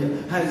 Hallelujah.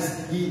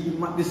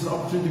 This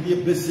opportunity to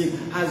be a blessing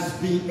has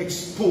been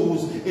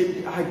exposed.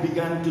 I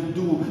began to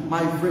do,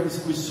 my friends,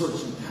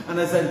 researching. And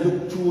as I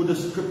look through the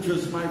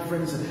scriptures, my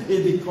friends,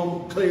 it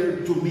became clear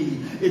to me.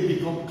 It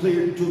became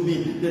clear to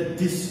me that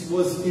this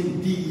was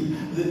indeed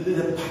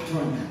the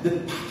pattern. The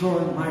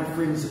pattern, my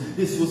friends.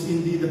 This was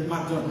indeed the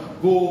pattern.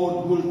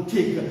 God will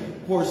take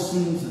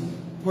personal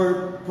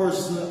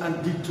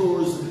and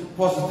detours,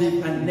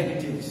 positive and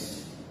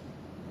negatives.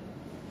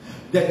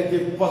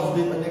 Negative,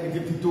 positive and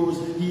negative detours.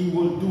 He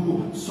will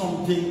do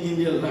something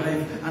in their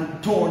life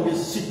and turn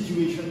this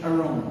situation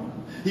around.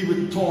 He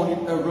will turn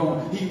it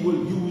around. He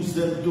will use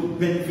them to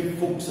benefit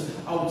folks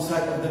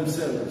outside of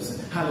themselves.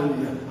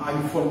 Hallelujah. Are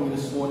you following me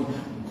this morning?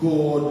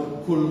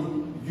 God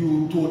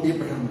told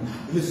Abraham,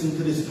 listen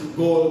to this.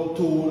 God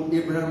told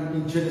Abraham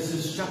in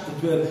Genesis chapter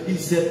 12, He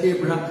said,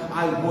 Abraham,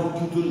 I want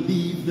you to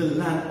leave the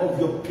land of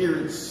your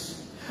parents.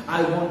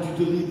 I want you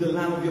to leave the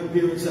land of your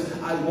parents.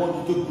 I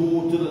want you to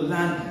go to the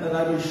land that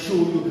I will show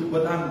you,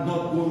 but I'm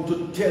not going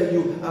to tell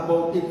you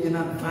about it in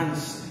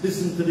advance.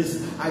 Listen to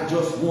this. I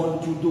just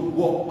want you to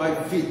walk by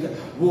faith.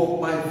 Walk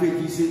by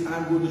faith. He said,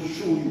 I'm going to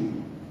show you.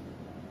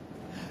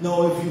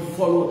 Now, if you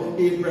follow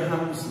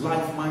Abraham's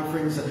life, my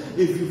friends,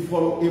 if you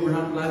follow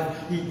Abraham's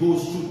life, he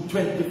goes through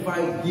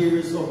 25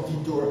 years of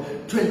detour,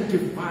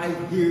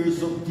 25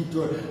 years of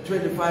detour,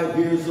 25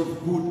 years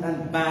of good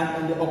and bad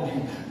and the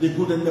ugly, the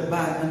good and the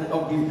bad and the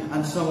ugly,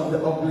 and some of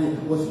the ugly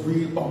was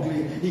real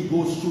ugly. He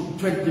goes through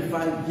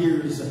 25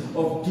 years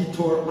of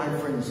detour, my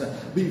friends,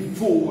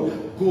 before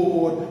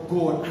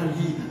God and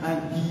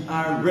he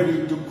are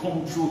ready to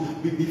come through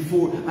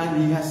before,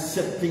 and He has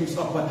set things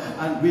up,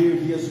 and where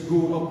He has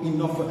grown up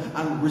enough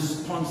and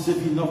responsive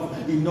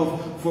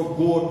enough for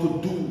God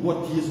to do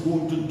what He is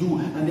going to do.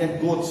 And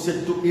then God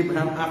said to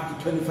Abraham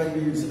after 25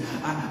 years,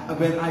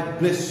 when I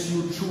bless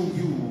you through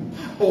you,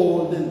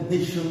 all the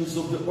nations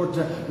of the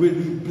earth will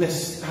be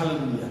blessed.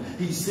 Hallelujah.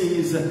 He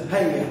says,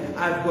 hey,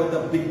 I've got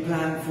a big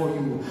plan for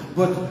you,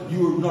 but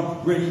you're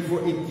not ready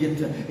for it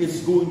yet.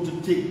 It's going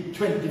to take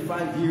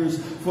 25 years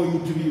for you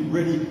to be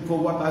ready for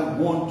what I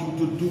want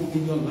you to do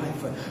in your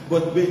life.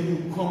 But when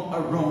you come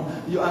around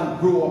and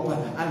grow up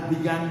and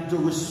begin to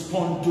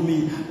respond to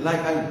me like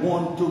I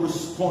want to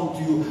respond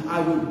to you,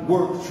 I will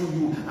work through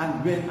you.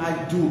 And when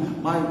I do,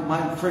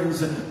 my friends,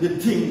 the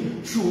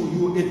thing through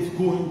you, it's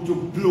going to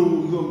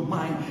blow your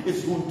mind.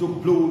 It's going to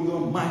blow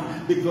your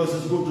mind, because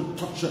it's going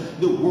to touch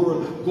the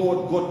world.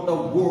 God got a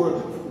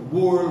world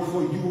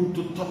for you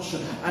to touch,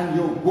 and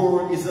your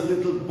world is a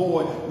little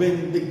boy.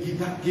 When they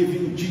give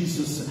him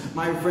Jesus,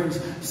 my friends,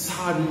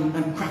 sardine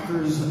and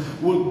crackers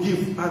will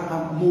give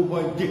a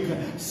mobile dick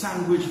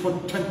sandwich for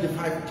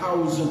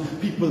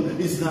 25,000 people.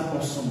 Is that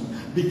awesome?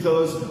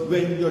 Because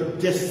when your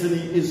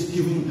destiny is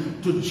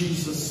given to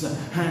Jesus'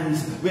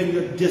 hands, when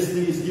your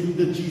destiny is given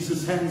to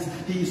Jesus' hands,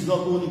 He is not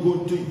only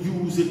going to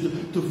use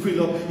it to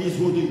fill up, He is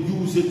going to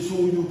use it so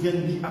you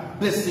can be a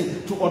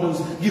blessing to others.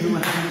 Give Him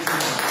a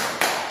hand.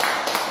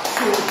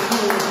 Don't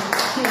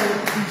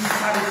be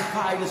satisfied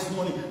satisfied this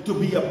morning to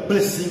be a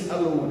blessing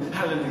alone.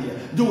 Hallelujah.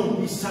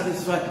 Don't be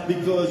satisfied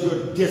because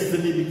your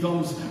destiny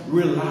becomes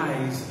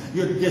realized.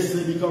 Your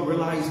destiny becomes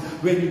realized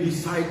when you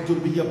decide to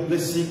be a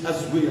blessing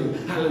as well.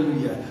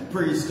 Hallelujah.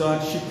 Praise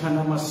God.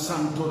 Shikanama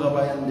Santo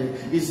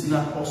Dabayande. It's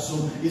not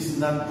awesome. It's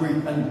not great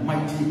and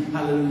mighty.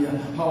 Hallelujah.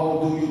 How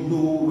do you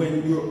know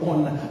when you're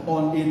on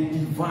a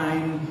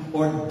divine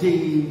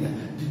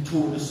ordained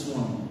detour this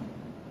morning?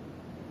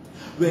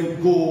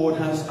 When God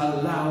has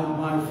allowed,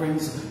 my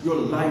friends, your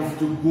life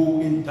to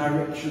go in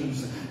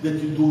directions that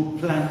you don't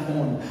plan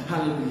on.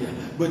 Hallelujah.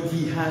 But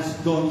He has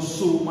done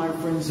so, my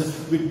friends,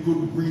 with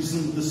good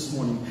reason this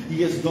morning.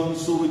 He has done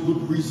so with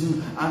good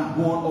reason. And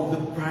one of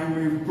the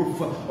primary proof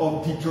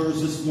of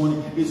detours this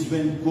morning is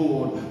when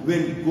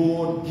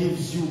God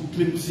gives you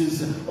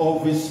glimpses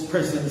of His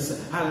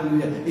presence.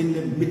 Hallelujah. In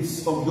the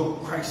midst of your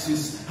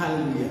crisis.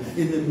 Hallelujah.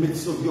 In the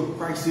midst of your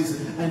crisis.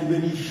 And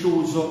when He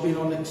shows up in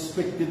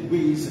unexpected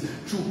ways,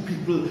 through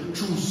people,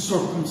 through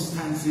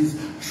circumstances,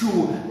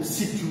 through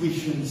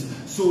situations.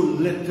 So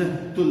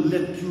to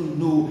let you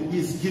know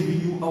He's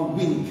giving you a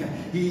wink.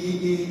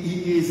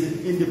 He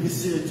is in the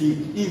vicinity,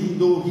 even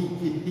though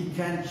he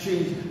can't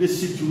change the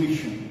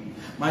situation.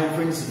 My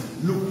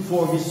friends, look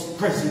for His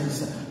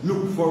presence.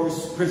 Look for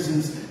His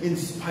presence in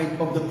spite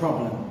of the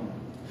problem.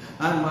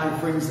 And my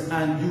friends,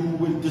 and you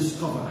will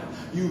discover,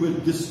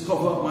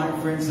 my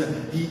friends,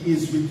 that He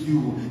is with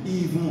you,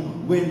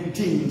 even when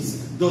things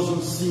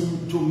doesn't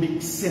seem to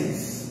make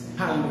sense.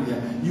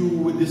 Hallelujah. You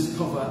will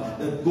discover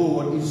that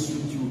God is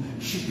with you.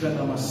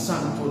 Shikanama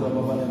Santo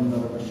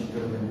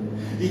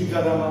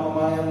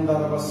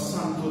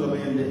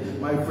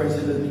My friends,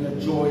 it has been a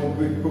joy and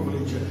great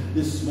privilege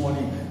this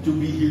morning to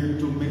be here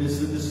to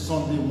minister. This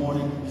Sunday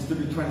morning is the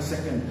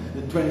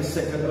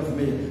 22nd of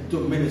May, to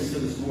minister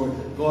this word.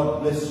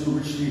 God bless you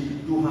richly.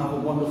 Do have a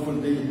wonderful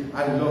day.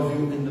 I love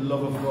you in the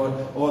love of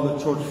God. All the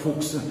church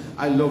folks,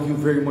 I love you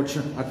very much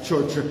at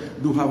church.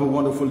 Do have a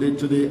wonderful day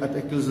today at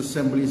Eccles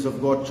Assemblies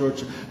of God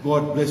Church.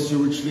 God bless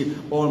you richly.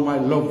 All my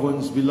loved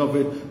ones,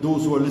 beloved,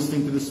 those who are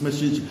listening to this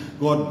message,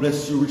 God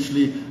bless you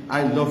richly.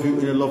 I love you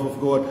in the love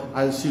of God.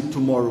 I'll see you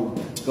tomorrow.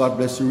 God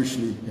bless you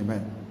richly.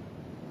 Amen.